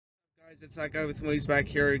Guys, it's that guy with movies back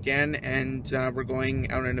here again, and we're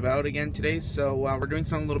going out and about again today. So we're doing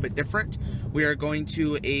something a little bit different. We are going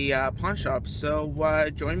to a pawn shop. So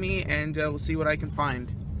join me, and we'll see what I can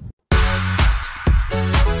find.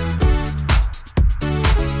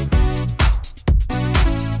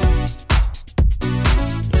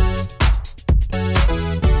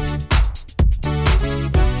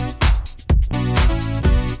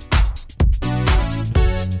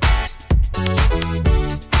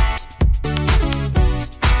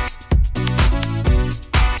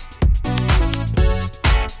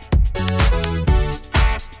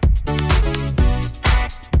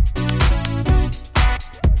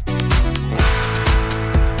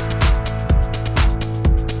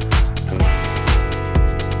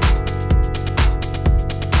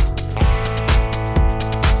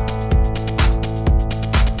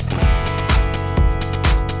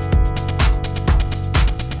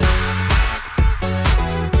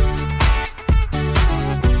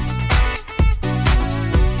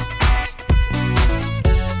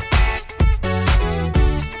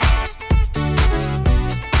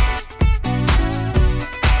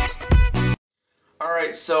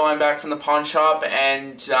 Alright, so I'm back from the pawn shop,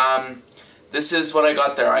 and this is what I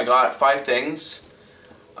got there. I got 5 things.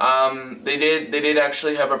 They did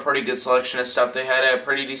actually have a pretty good selection of stuff. They had a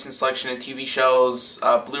pretty decent selection of TV shows,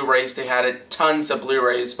 Blu-rays. They had tons of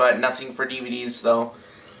Blu-rays, but nothing for DVDs though.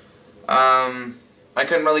 I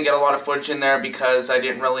couldn't really get a lot of footage in there because I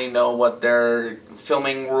didn't really know what their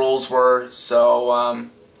filming rules were. So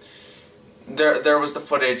there was the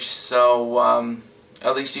footage. So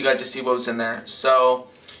at least you got to see what was in there. So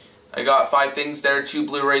I got 5 things there, 2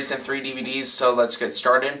 Blu-rays and 3 DVDs, so let's get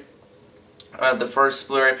started. The first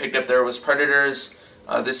Blu-ray I picked up there was Predators.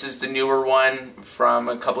 This is the newer one from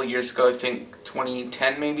a couple of years ago, I think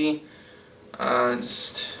 2010 maybe.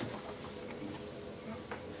 Just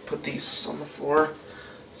put these on the floor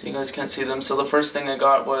so you guys can't see them. So the first thing I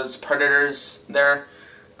got was Predators there.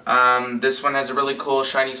 This one has a really cool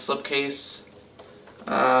shiny slipcase.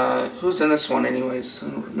 Who's in this one anyways? I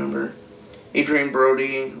don't remember. Adrian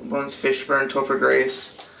Brody, Lawrence Fishburne, Topher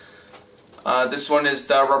Grace. This one is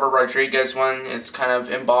the Robert Rodriguez one. It's kind of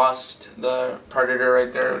embossed, the Predator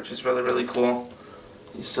right there, which is really, really cool.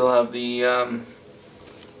 You still have the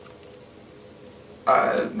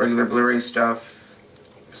regular Blu-ray stuff,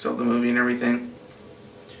 still the movie and everything.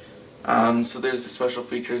 So there's the special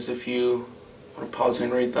features if you want to pause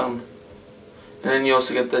and read them. And then you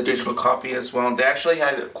also get the digital copy as well. They actually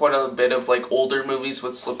had quite a bit of like older movies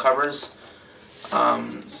with slipcovers.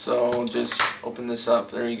 So just open this up.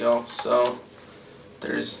 There you go. So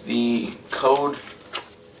there's the code,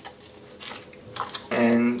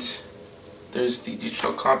 and there's the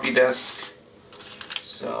digital copy disc.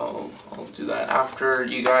 So I'll do that after.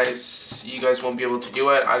 You guys won't be able to do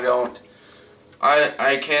it. I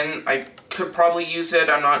could probably use it.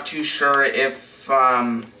 I'm not too sure if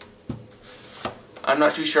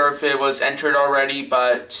it was entered already,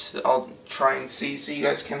 but I'll try and see so you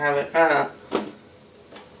guys can have it.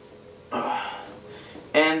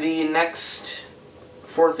 And the next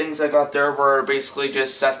 4 things I got there were basically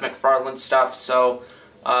just Seth MacFarlane stuff. So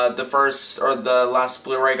the last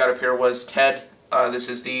Blu-ray I got up here was Ted. This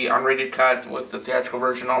is the unrated cut with the theatrical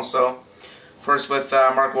version also. First with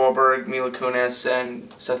Mark Wahlberg, Mila Kunis,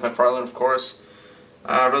 and Seth MacFarlane, of course.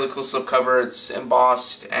 Really cool slipcover. It's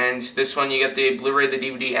embossed, and this one you get the Blu-ray, the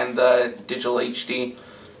DVD, and the digital HD.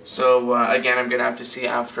 So again, I'm gonna have to see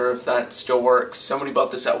after if that still works. Somebody bought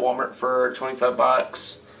this at Walmart for 25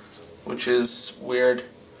 bucks, which is weird.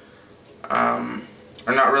 Or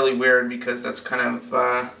not really weird, because that's kind of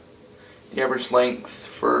the average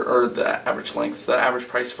length the average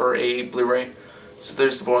price for a Blu-ray. So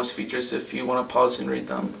there's the bonus features if you want to pause and read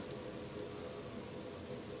them.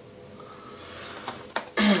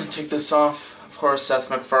 Take this off. Of course, Seth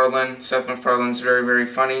MacFarlane. Seth MacFarlane's very, very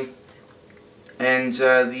funny. And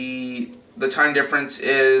the time difference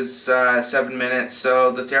is 7 minutes. So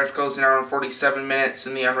the theatrical is an hour and 47 minutes,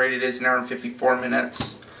 and the unrated is an hour and 54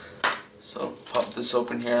 minutes. So pop this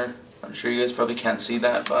open here. I'm sure you guys probably can't see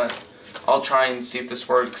that, but I'll try and see if this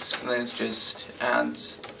works. And then it's just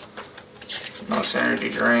ads. Monster Energy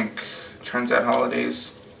Drink, Transat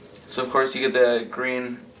Holidays. So of course you get the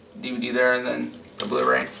green DVD there, and then the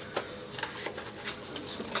Blu-ray.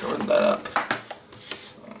 So cover that up.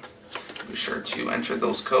 So be sure to enter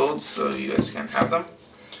those codes so you guys can have them.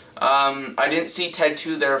 I didn't see Ted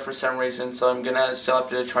 2 there for some reason, so I'm gonna still have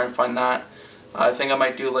to try and find that. I think I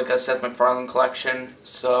might do like a Seth MacFarlane collection.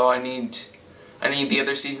 So I need the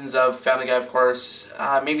other seasons of Family Guy, of course.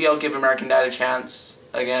 Maybe I'll give American Dad a chance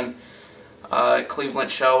again.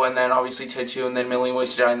 Cleveland Show, and then obviously Ted 2, and then Million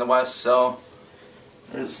Ways to Die in the West. So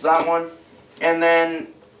there's that one. And then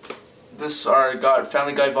this got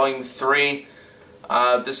Family Guy Volume 3.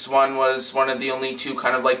 This one was one of the only two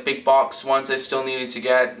kind of like big box ones I still needed to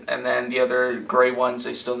get, and then the other gray ones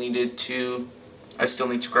I still need to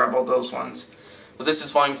grab all those ones. But this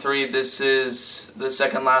is Volume 3. This is the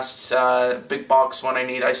second last big box one I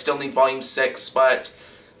need. I still need Volume 6, but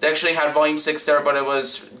they actually had Volume 6 there, but it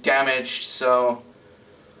was damaged, so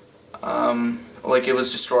like it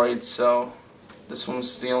was destroyed. So this one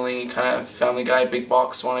was the only kind of Family Guy big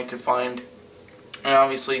box one I could find. And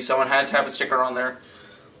obviously someone had to have a sticker on there.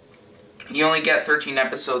 You only get 13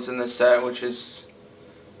 episodes in this set, which is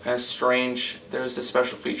kind of strange. There's the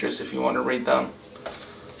special features if you want to read them.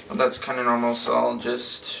 But that's kind of normal, so I'll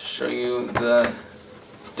just show you the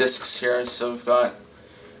discs here. So we've got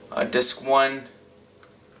disc 1.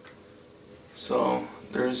 So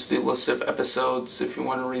there's the list of episodes if you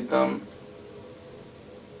want to read them.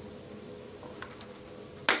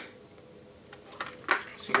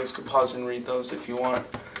 So you guys can pause and read those if you want.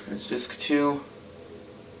 There's disc 2.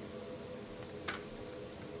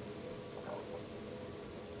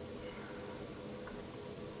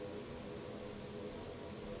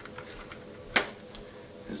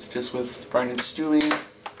 This is just with Brian and Stewie.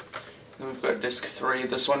 Then we've got disc 3.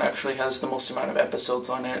 This one actually has the most amount of episodes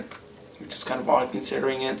on it, which is kind of odd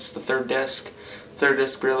considering it's the third disc. Third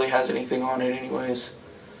disc barely has anything on it anyways.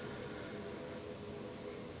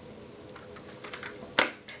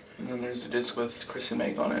 And then there's a disc with Chris and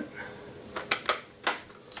Meg on it.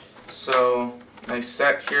 So, nice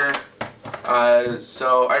set here.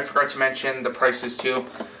 So I forgot to mention the prices too.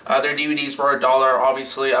 Their DVDs were $1.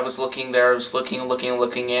 Obviously, I was looking there. I was looking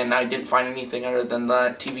in. I didn't find anything other than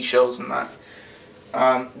the TV shows and that.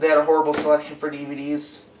 They had a horrible selection for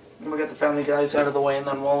DVDs. We'll get the Family Guys out of the way, and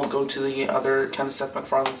then we'll go to the other kind of Seth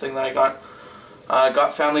MacFarlane thing that I got.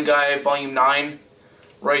 Got Family Guy Volume 9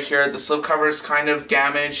 right here. The slipcover is kind of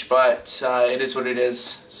damaged, but it is what it is.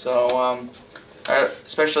 So I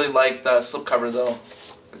especially like the slipcover though,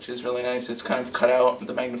 which is really nice. It's kind of cut out with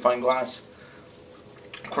the magnifying glass.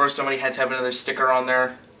 Of course, somebody had to have another sticker on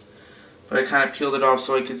there, but I kind of peeled it off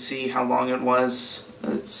so I could see how long it was.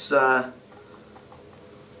 It's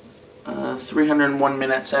 301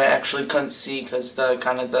 minutes. I actually couldn't see because the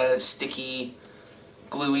kind of the sticky,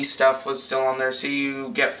 gluey stuff was still on there. So you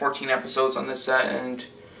get 14 episodes on this set, and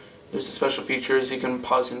there's the special features. You can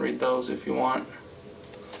pause and read those if you want.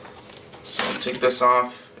 So I'll take this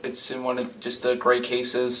off. It's in one of just the gray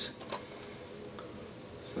cases.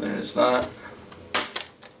 So there's that.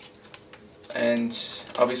 And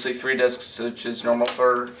obviously 3 discs, which is normal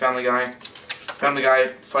for Family Guy. Family Guy,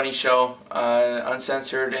 Funny Show,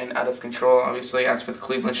 Uncensored and Out of Control. Obviously adds for the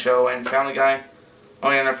Cleveland Show and Family Guy. Oh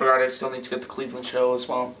yeah, and I forgot I still need to get the Cleveland Show as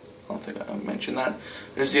well. I don't think I mentioned that.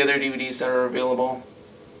 There's the other DVDs that are available.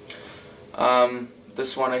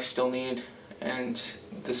 This one I still need, and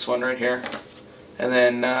this one right here. And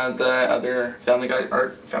then the other Family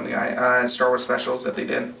Guy Star Wars specials that they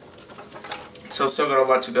did. So still got a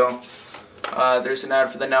lot to go. There's an ad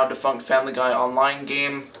for the now defunct Family Guy online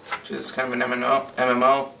game, which is kind of an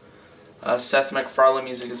MMO. Seth MacFarlane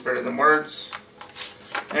music is better than words.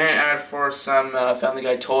 And an ad for some Family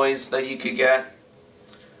Guy toys that you could get,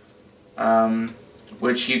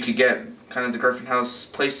 which you could get kind of the Griffin House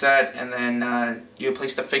playset, and then you would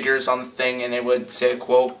place the figures on the thing and it would say a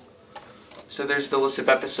quote. So there's the list of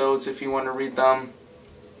episodes if you want to read them.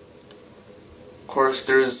 Of course,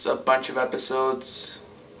 there's a bunch of episodes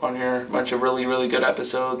on here, a bunch of really, really good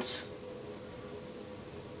episodes.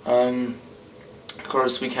 Of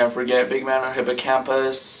course, we can't forget Big Man on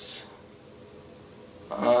Hippocampus,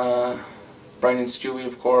 Brian and Stewie,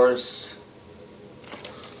 of course.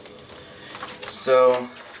 So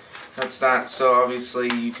that's that. So obviously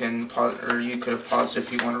you can pause, or you could have paused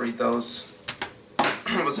if you want to read those.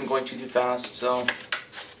 I wasn't going too fast, so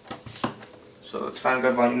that's Family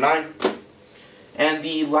Guy Volume 9. And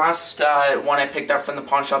the last one I picked up from the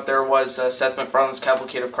pawn shop there was Seth MacFarlane's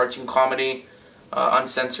Cavalcade of Cartoon Comedy,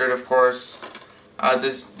 uncensored, of course.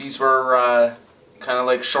 These were kind of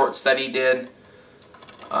like shorts that he did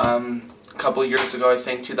a couple of years ago, I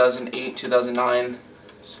think 2008, 2009.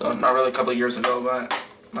 So not really a couple of years ago, but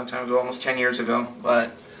a long time ago, almost 10 years ago.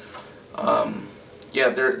 But yeah,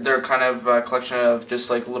 they're kind of a collection of just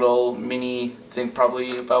like little mini, I think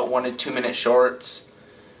probably about 1 to 2 minute shorts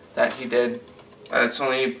that he did. It's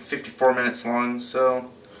only 54 minutes long, so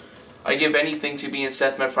I give anything to be in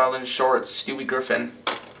Seth MacFarlane's shorts, Stewie Griffin.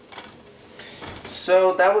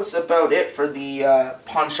 So that was about it for the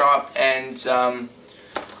pawn shop, and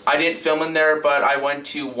I didn't film in there, but I went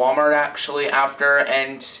to Walmart actually after,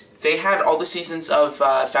 and they had all the seasons of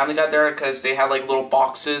Family Guy there because they had like little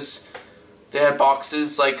boxes. They had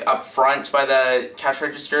boxes like up front by the cash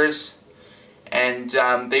registers, and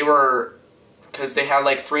they were, because they had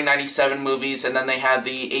like $3.97 movies, and then they had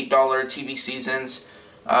the $8 TV seasons,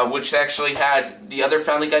 which actually had the other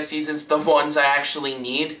Family Guy seasons, the ones I actually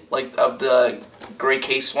need, like of the gray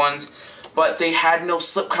case ones, but they had no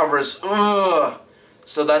slipcovers. Ugh.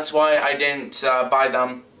 So that's why I didn't buy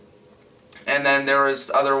them. And then there was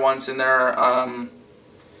other ones in there,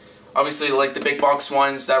 obviously like the big box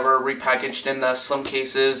ones that were repackaged in the slim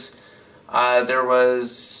cases. There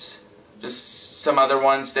was just some other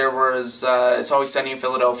ones. There was It's Always Sunny in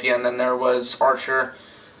Philadelphia, and then there was Archer.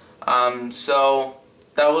 So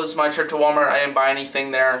that was my trip to Walmart. I didn't buy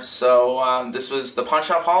anything there. So this was the pawn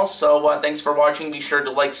shop haul. So thanks for watching. Be sure to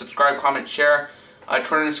like, subscribe, comment, share.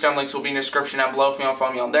 Twitter and Instagram links will be in the description down below if you want to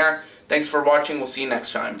follow me on there. Thanks for watching. We'll see you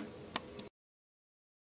next time.